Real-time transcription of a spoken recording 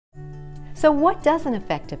So what does an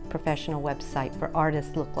effective professional website for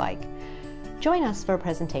artists look like? Join us for a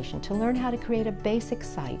presentation to learn how to create a basic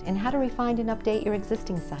site and how to refine and update your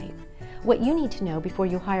existing site. What you need to know before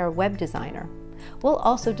you hire a web designer. We'll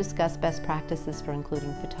also discuss best practices for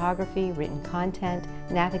including photography, written content,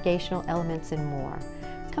 navigational elements, and more.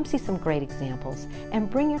 Come see some great examples and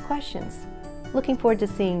bring your questions. Looking forward to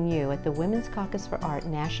seeing you at the Women's Caucus for Art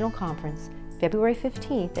National Conference, February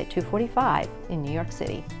 15th at 2:45 in New York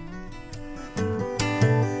City.